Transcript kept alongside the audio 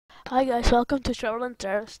Hi guys, welcome to Travel and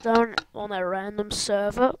Terrorstone on a random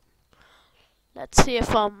server. Let's see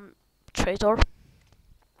if I'm traitor.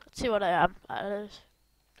 Let's see what I am.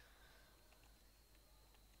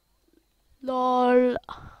 Lol.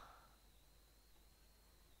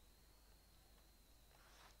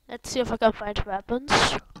 Let's see if I can find weapons.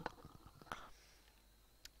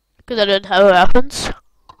 Because I don't have weapons.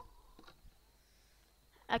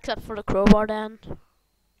 Except for the crowbar then.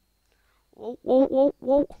 Whoa, whoa, whoa,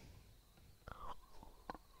 whoa.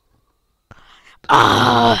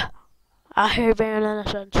 Ah! I hate being an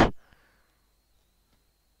innocent.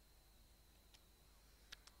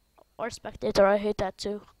 Or spectator, I hate that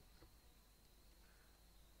too.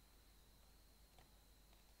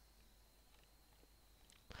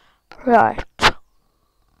 Right.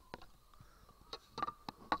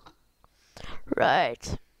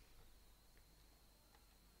 Right.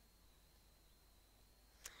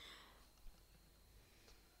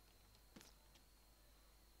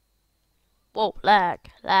 Whoa, lag,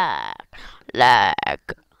 lag,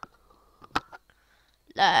 lag,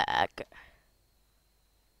 lag.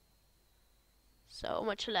 So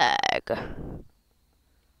much lag.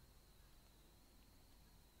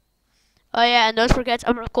 Oh yeah, and don't forget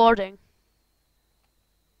I'm recording.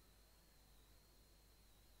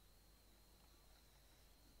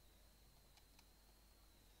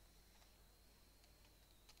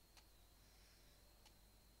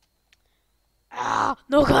 Ah,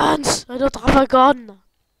 no guns! I don't have a gun.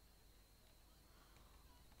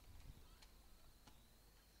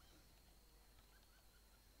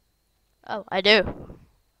 Oh, I do.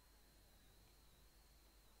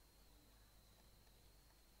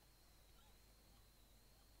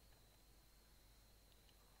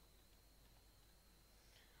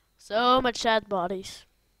 So much dead bodies.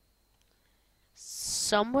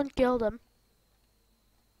 Someone killed him.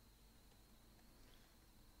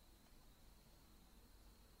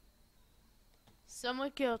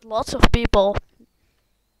 Someone killed lots of people.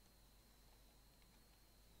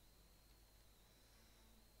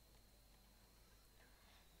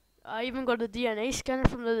 I even got a DNA scanner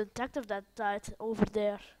from the detective that died over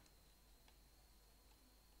there.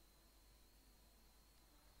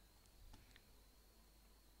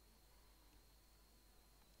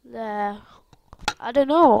 Uh, I don't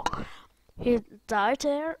know. He died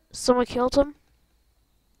there. Someone killed him.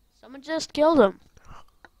 Someone just killed him.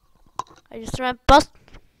 I just ran past.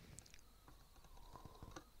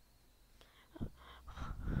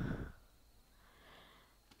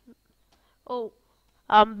 Oh,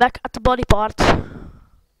 I'm back at the body part.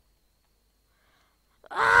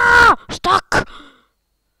 Ah! Stuck!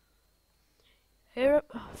 Here,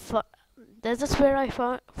 this is where I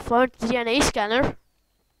found the DNA scanner.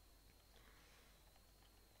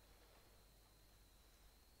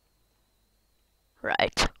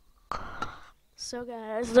 Right. So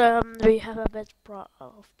guys, we have a bit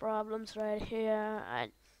of problems right here,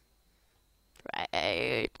 and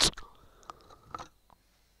right.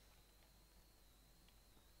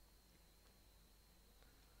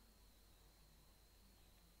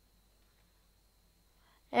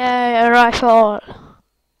 Yeah, rifle.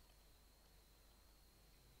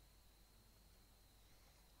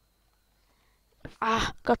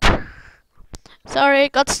 Ah, got. Sorry,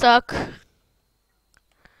 got stuck.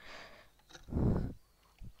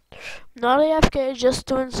 Not AFK, just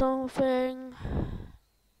doing something.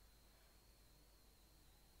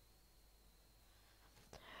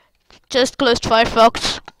 Just closed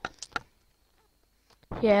Firefox.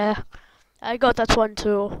 Yeah, I got that one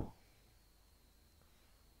too.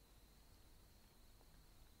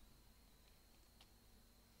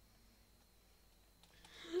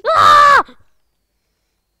 Ah!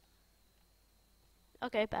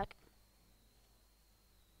 Okay, back.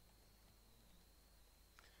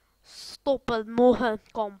 Stop mogen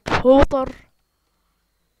computer.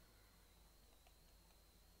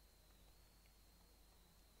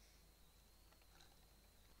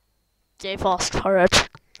 Stay fast for it.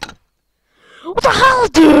 What the hell,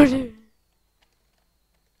 dude?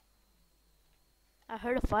 I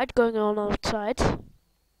heard a fight going on outside.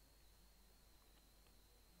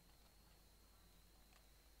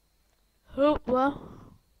 Who? What?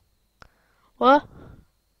 What?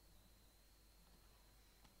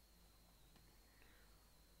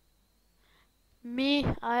 Me?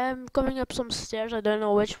 I am coming up some stairs. I don't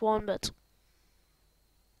know which one, but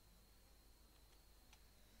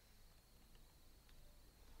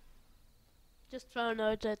just found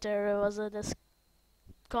out that there was a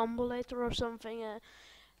discombulator or something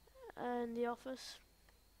in the office.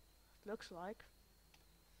 Looks like.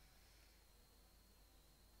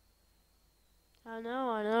 I know.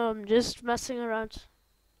 I'm just messing around.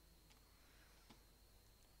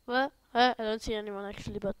 What? I don't see anyone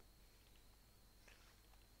actually, but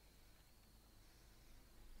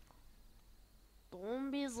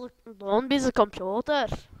don't be the computer.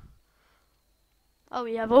 Oh,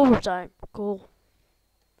 we have overtime. Cool.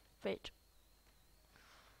 Wait,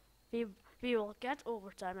 we we will get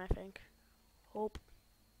overtime, I think. Hope.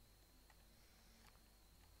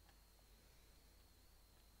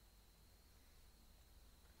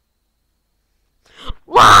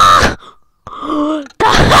 What the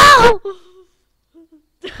hell,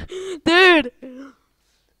 dude?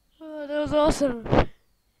 Oh, that was awesome.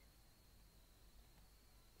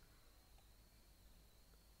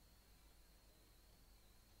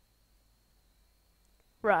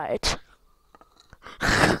 Right.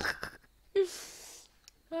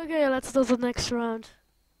 Okay, let's do the next round.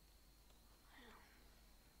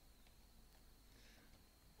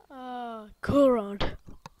 Cool round.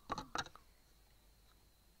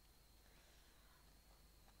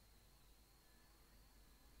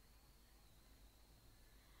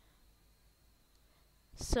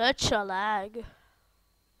 Such a lag.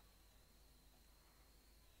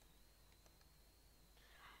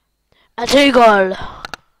 A eagle.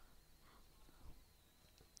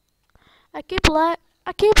 I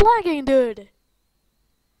keep lagging, dude.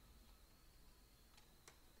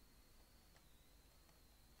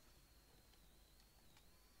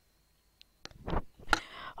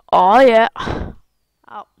 Oh yeah.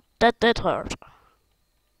 Ow, that did hurt.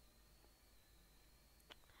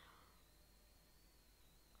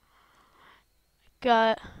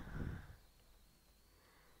 Got.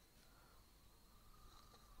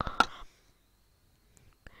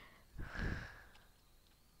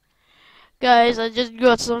 Guys, I just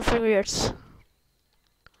got something weird.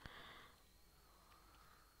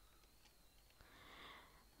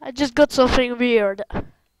 I just got something weird.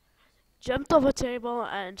 Jumped off a table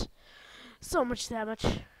and so much damage.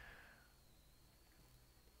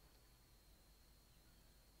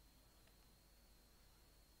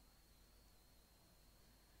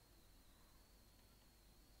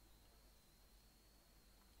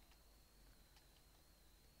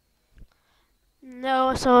 No,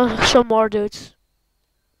 I saw some more dudes.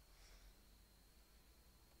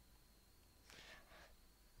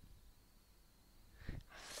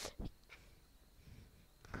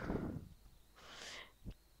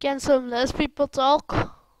 Can some less people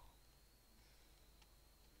talk?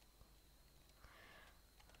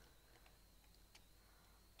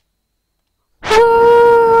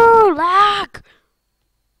 Woo! Lag!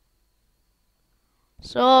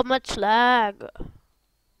 So much lag.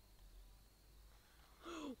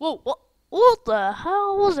 Whoa, what the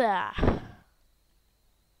hell was that?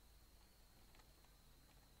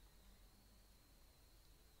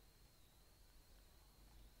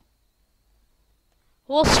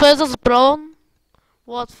 Whose is brown?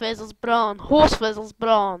 What face is brown? Whose face is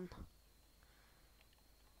brown?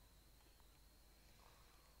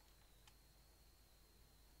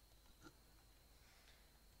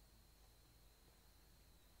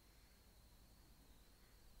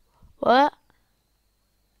 What?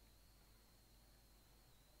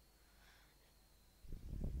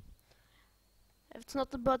 If it's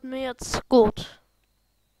not about me, it's good.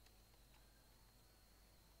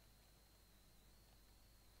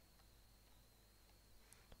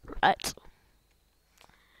 Right.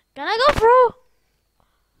 Can I go through?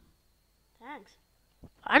 Thanks.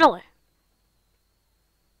 Finally.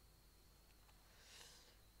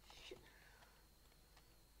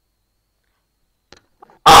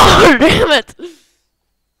 Oh, damn it!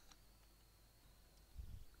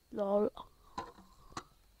 Lol.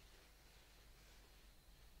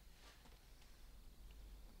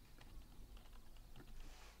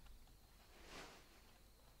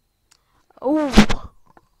 Oh.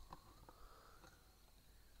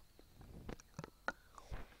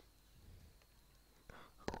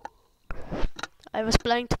 I was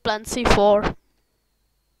planning to plant C4.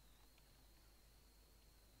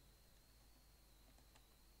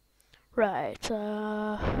 Right,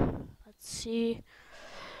 let's see.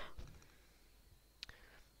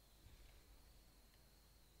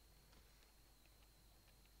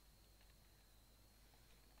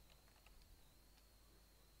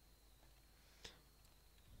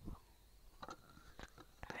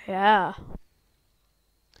 Yeah.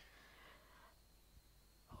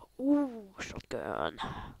 Ooh, shotgun.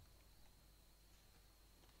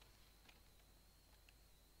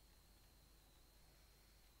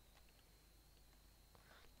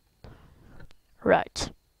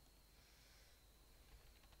 Right.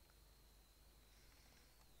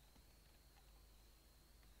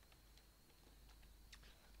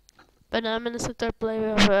 But I'm in a center play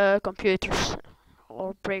with computers.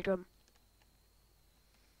 or break them.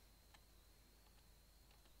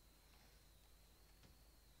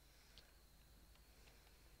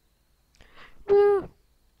 Woo!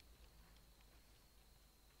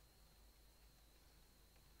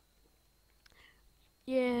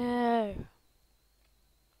 Yeah.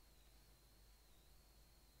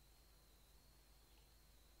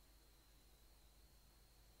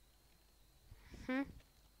 Hmm.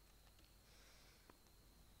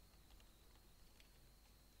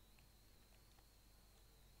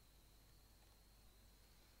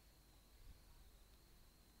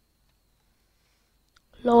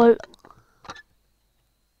 Lol.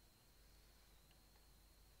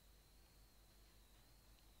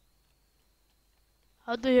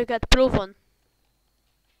 How do you get proven?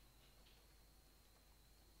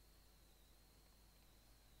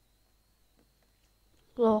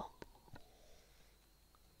 Lol.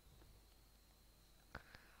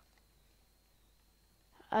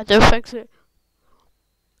 I don't think so.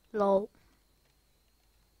 Lol.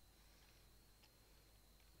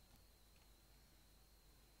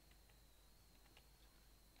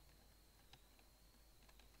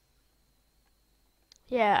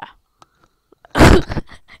 Yeah.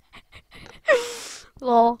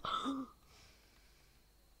 Lol.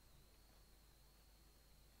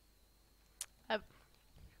 Um,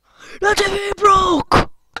 the TV broke! I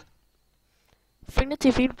think the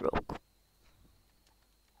TV broke.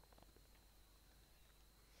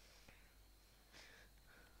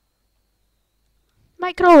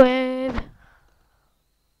 Microwave!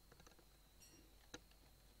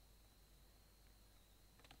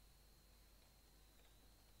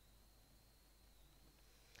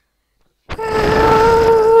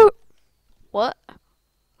 What?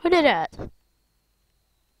 Who did that?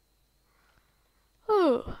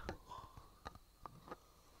 Oh.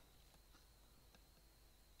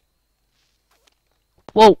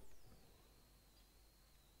 Whoa.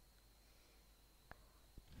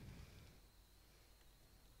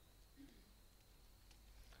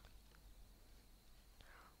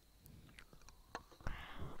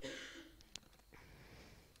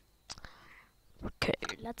 Okay,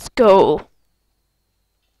 let's go.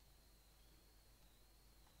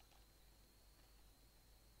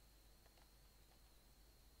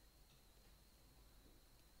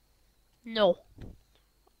 No.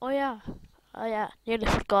 Oh yeah. Oh yeah, nearly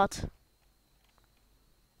forgot.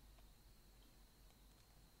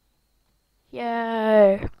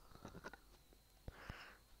 Yay.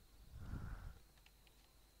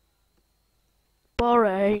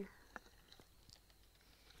 Boring.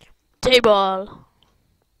 Table.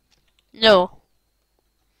 No.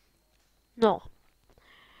 No.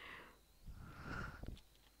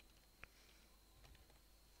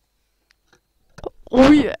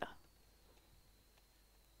 Oh yeah.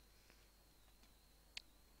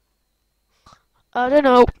 I don't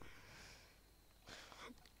know.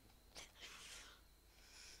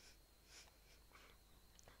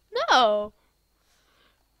 No.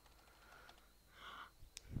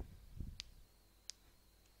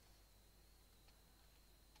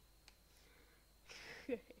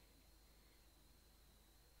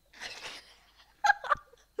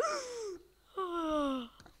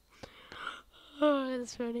 Oh,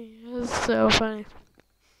 that's funny. That's so funny.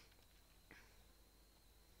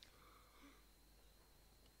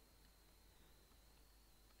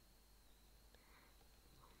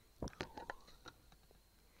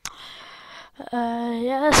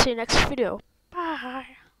 Yeah, see you next video. Bye.